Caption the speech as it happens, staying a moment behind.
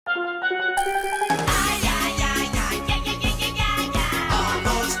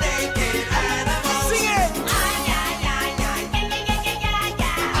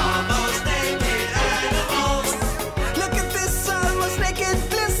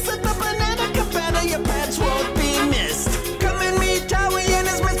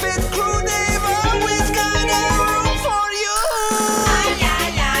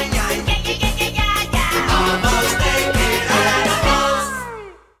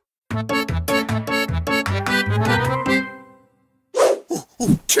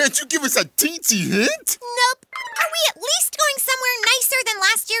Can't you give us a teensy hint? Nope. Are we at least going somewhere nicer than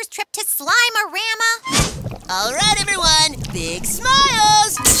last year's trip to Slime-A-Rama? All right, everyone. Big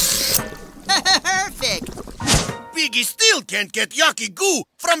smiles. Perfect. Piggy still can't get yucky goo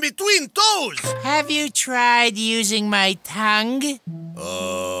from between toes. Have you tried using my tongue?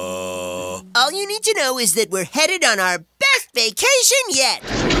 All you need to know is that we're headed on our best vacation yet.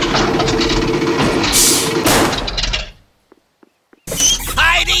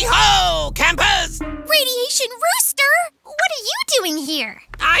 Heidi-ho, campers! Radiation Rooster! What are you doing here?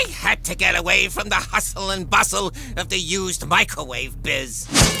 I had to get away from the hustle and bustle of the used microwave biz.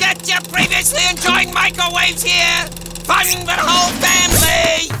 Get your previously enjoying microwaves here! Fun for the whole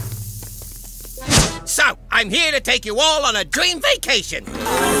family! So, I'm here to take you all on a dream vacation.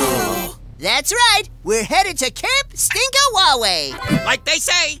 That's right. We're headed to Camp Stinka-Wah-Way. Like they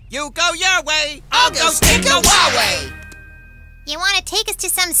say, you go your way, I'll go Stinka-Wah-Way. You want to take us to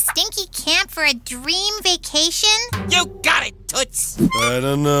some stinky camp for a dream vacation? You got it, Toots. I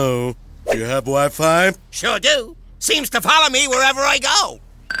don't know. You have Wi-Fi? Sure do. Seems to follow me wherever I go.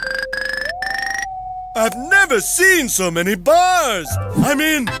 I've never seen so many bars. I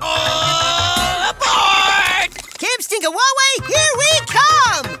mean... All aboard! Camp Stinka-Wah-Way, here we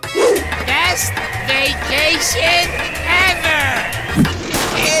come! Best vacation ever!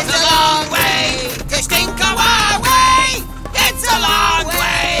 It's a long way to Stinka-Wah-Way! It's a long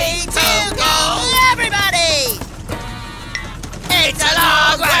way to go! Everybody! It's a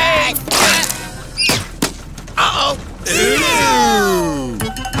long way! Uh-oh! Ew!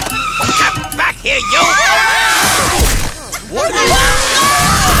 Come back here, you! What is...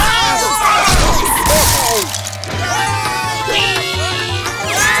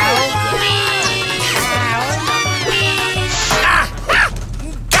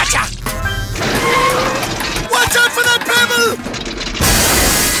 Gotcha! Watch out for that pebble!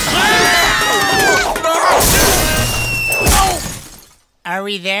 Are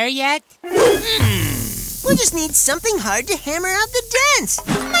we there yet? We'll just need something hard to hammer out the dents.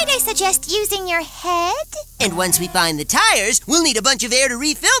 Might I suggest using your head? And once we find the tires, we'll need a bunch of air to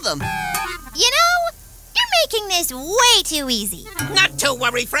refill them. You know, you're making this way too easy. Not to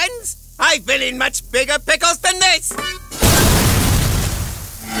worry, friends. I've been in much bigger pickles than this.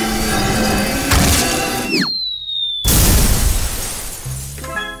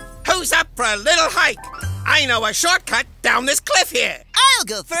 Who's up for a little hike? I know a shortcut down this cliff here. I'll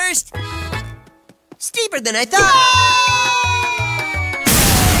go first. Steeper than I thought.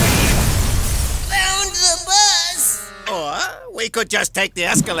 Found the bus. Or we could just take the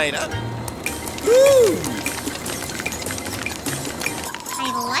escalator.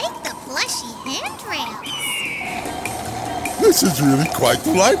 I like the plushy handrails. This is really quite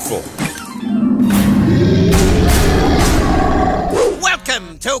delightful.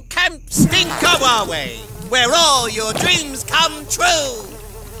 Welcome to Camp Stinka-Wah-Way, where all your dreams come true.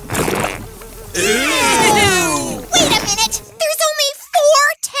 Wait a minute! There's only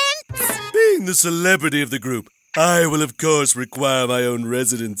 4 tents! Being the celebrity of the group, I will of course require my own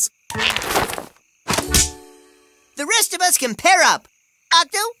residence. The rest of us can pair up.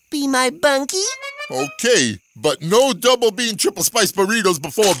 Octo, be my bunkie. Okay, but no double bean triple spice burritos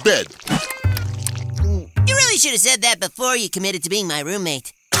before bed. You really should have said that before you committed to being my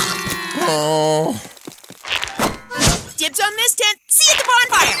roommate. Oh. Dibs on this tent. See you at the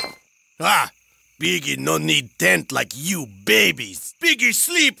bonfire. Ah, Piggy no need tent like you babies. Piggy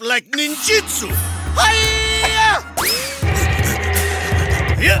sleep like ninjutsu. Hiya!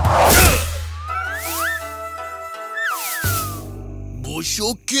 Bush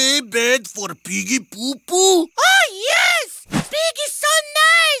okay bed for Piggy poo poo? Oh, yes! Piggy's so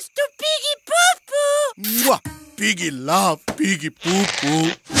nice to Piggy poo-poo. Mwah! Piggy love Piggy poo poo.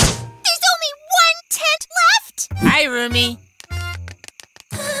 There's only 1 tent left! Hi, roomie.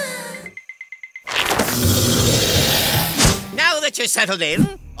 Now that you're settled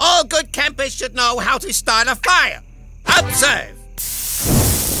in, all good campers should know how to start a fire. Observe.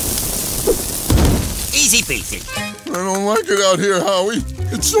 Easy peasy. I don't like it out here, Howie.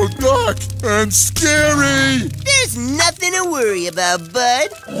 It's so dark and scary. There's nothing to worry about,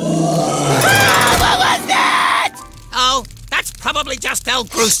 bud. What was that? Oh, that's probably just El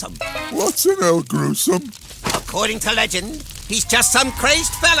Gruesome. What's an El Gruesome? According to legend, he's just some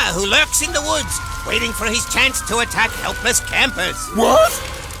crazed fella who lurks in the woods, waiting for his chance to attack helpless campers. What?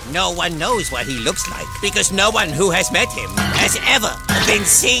 No one knows what he looks like, because no one who has met him has ever been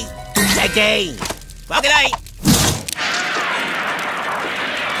seen again. Well, good night.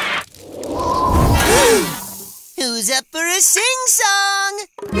 Who's up for a sing-song?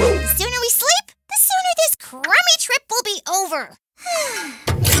 The sooner we sleep, the sooner this crummy trip will be over.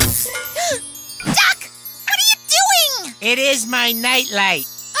 Duck! What are you doing? It is my nightlight.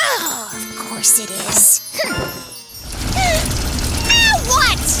 Oh, of course it is. Now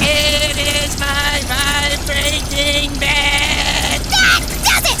what? It is my vibrating bed. That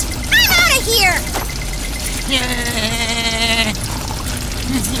does it! I'm out of here!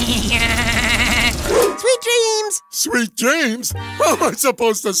 Sweet dreams! Sweet dreams? How am I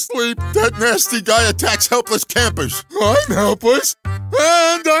supposed to sleep? That nasty guy attacks helpless campers. I'm helpless,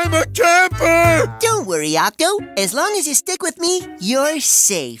 and I'm a camper! Don't worry, Octo. As long as you stick with me, you're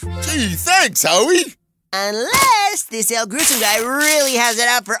safe. Gee, thanks, Howie. Unless this El Gruesome guy really has it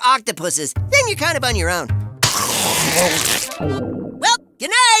out for octopuses. Then you're kind of on your own. Well, good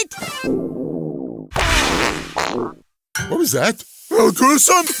night! What was that? El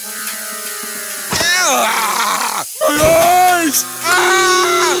Gruesome? Ah! My eyes!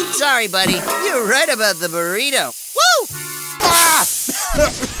 Ah! Sorry, buddy. You're right about the burrito. Woo! Ah!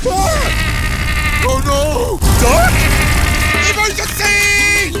 Oh no! Duck!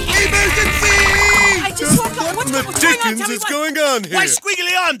 Emergency! Emergency! I just woke up. What's going on? Tell me is what. going on here? Why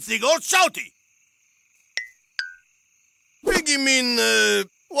squiggly armsy or shouty? Piggy mean,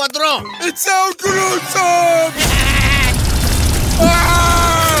 what wrong? It's El Gruesome!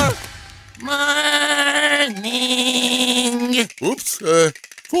 Ah! Morning. Oops,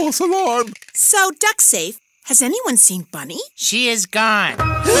 false alarm. So, Duck's safe. Has anyone seen Bunny? She is gone.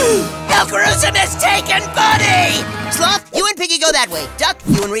 El Gruesome has taken Buddy! Sloth, you and Piggy go that way. Duck,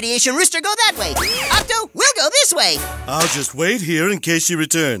 you and Radiation Rooster go that way. Octo, we'll go this way. I'll just wait here in case she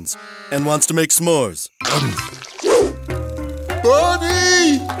returns and wants to make s'mores.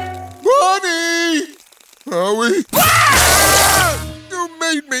 Bunny! Bunny! Howie? Ah! You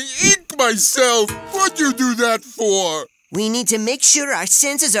made me eat myself! What'd you do that for? We need to make sure our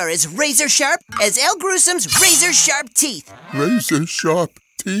senses are as razor sharp as El Gruesome's razor sharp teeth. Razor sharp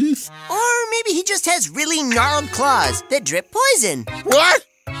teeth? Or maybe he just has really gnarled claws that drip poison. What?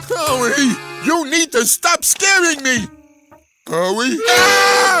 Howie, you need to stop scaring me! Howie?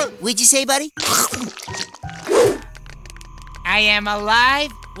 Ah! What'd you say, buddy? I am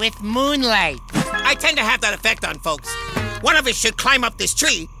alive with moonlight. I tend to have that effect on folks. One of us should climb up this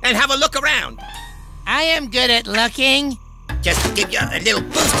tree and have a look around. I am good at looking. Just to give you a little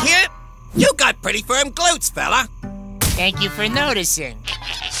boost here. You got pretty firm glutes, fella. Thank you for noticing.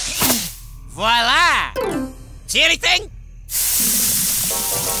 Voila! See anything?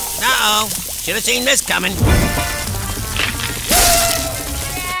 Uh-oh. Should have seen this coming.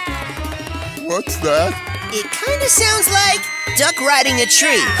 What's that? It kind of sounds like duck riding a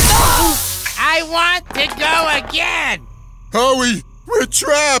tree. I want to go again. Howie, we're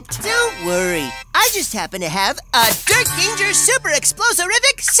trapped! Don't worry. I just happen to have a Dirt Danger Super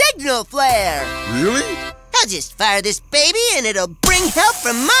Explosorific Signal Flare. Really? I'll just fire this baby and it'll bring help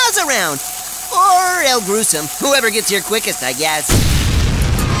from miles around. Or El Gruesome, whoever gets here quickest, I guess.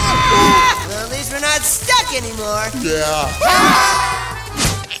 Well, at least we're not stuck anymore. Yeah.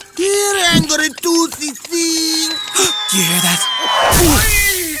 Here, angry toothy thing. You hear that?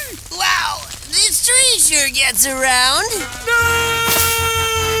 Wow, this tree sure gets around.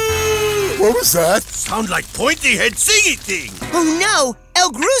 What was that? Sound like pointy head singy thing. Oh no,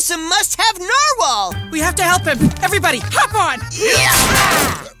 El Gruesome must have narwhal. We have to help him. Everybody, hop on.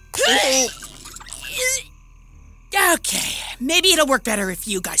 Okay, maybe it'll work better if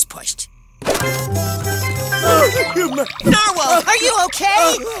you guys pushed. Narwhal, are you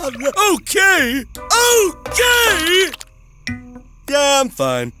okay? Okay! Okay! Yeah, I'm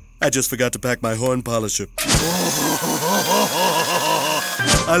fine. I just forgot to pack my horn polisher.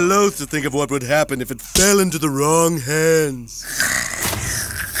 I loathe to think of what would happen if it fell into the wrong hands.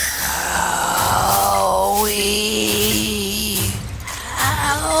 Howie.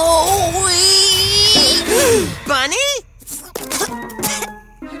 Howie. Bunny?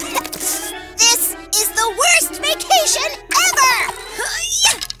 This is the worst vacation ever!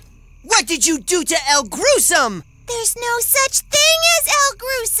 What did you do to El Gruesome? There's no such thing as El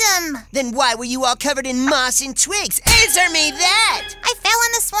Gruesome! Then why were you all covered in moss and twigs? Answer me that! I fell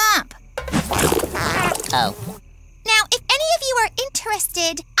in the swamp. Oh. Now, if any of you are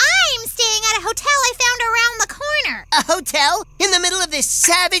interested, I'm staying at a hotel I found around the corner. A hotel? In the middle of this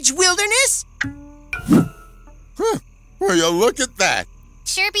savage wilderness? Huh. Will you look at that?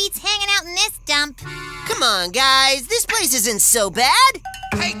 Sure beats hanging out in this dump. Come on, guys. This place isn't so bad.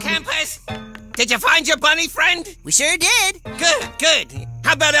 Hey, campers. Did you find your bunny friend? We sure did. Good, good.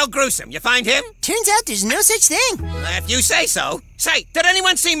 How about El Gruesome? You find him? Turns out there's no such thing. If you say so. Say, did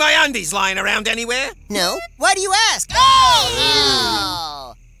anyone see my undies lying around anywhere? No? Why do you ask?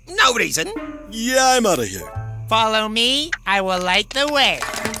 Oh! no reason. Yeah, I'm out of here. Follow me. I will light the way.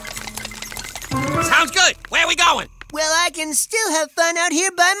 Sounds good. Where are we going? Well, I can still have fun out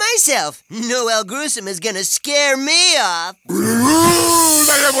here by myself. Noel Gruesome is gonna scare me off.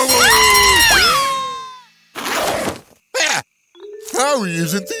 Howie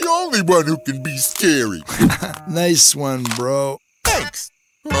isn't the only one who can be scary. Nice one, bro. Thanks.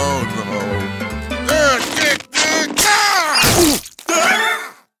 Oh, no.